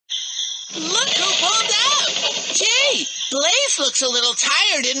Look who pulled up! Gee, Blaze looks a little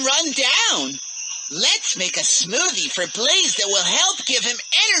tired and run down. Let's make a smoothie for Blaze that will help give him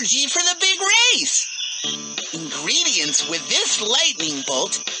energy for the big race. Ingredients with this lightning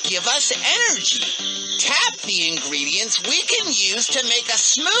bolt give us energy. Tap the ingredients we can use to make a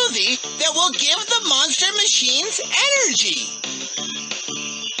smoothie that will give the monster machines energy.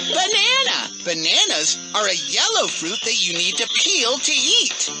 Banana. Bananas are a yellow fruit that you need to peel to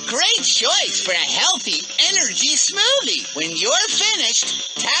eat. Great choice for a healthy energy smoothie. When you're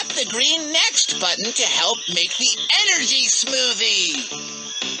finished, tap the green next button to help make the energy smoothie.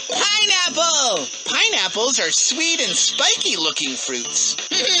 Pineapple! Pineapples are sweet and spiky looking fruits.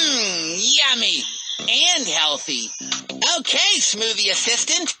 Yummy and healthy. Okay, smoothie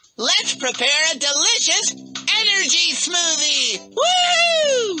assistant, let's prepare a delicious energy smoothie!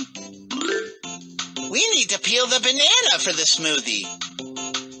 Woo! We need to peel the banana for the smoothie.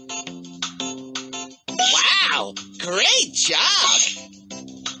 Wow, great job!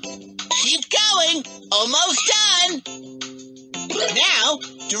 Keep going, almost done! Now,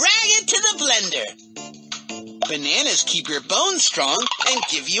 drag it to the blender. Bananas keep your bones strong and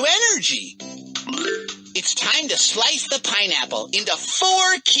give you energy. It's time to slice the pineapple into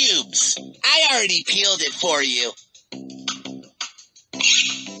 4 cubes. I already peeled it for you.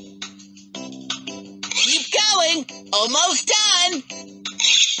 Keep going. Almost done.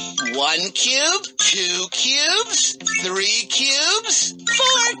 1 cube, 2 cubes, 3 cubes,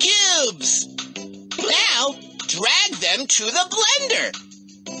 4 cubes. Now, drag them to the blender.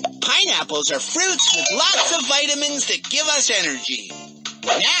 Pineapples are fruits with lots of vitamins that give us energy.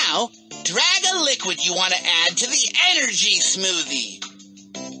 Now, drag a liquid you want to add to the energy smoothie.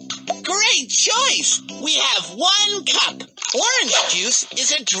 Great choice! We have 1 cup. Orange juice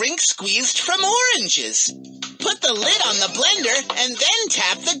is a drink squeezed from oranges. Put the lid on the blender and then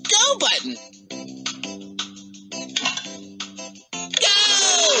tap the go button.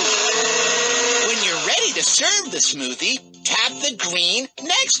 To serve the smoothie, tap the green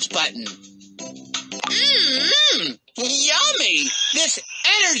next button. Yummy! This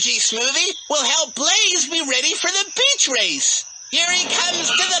energy smoothie will help Blaze be ready for the beach race. Here he comes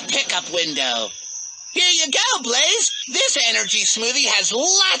to the pickup window. Here you go, Blaze. This energy smoothie has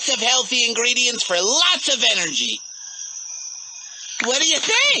lots of healthy ingredients for lots of energy. What do you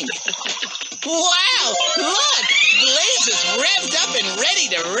think? Wow, look! Blaze is revved up and ready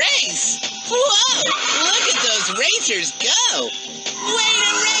to race. Whoa, look at those racers go. Way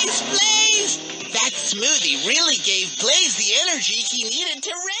to race, Blaze! That smoothie really gave Blaze the energy he needed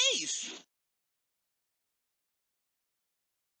to race.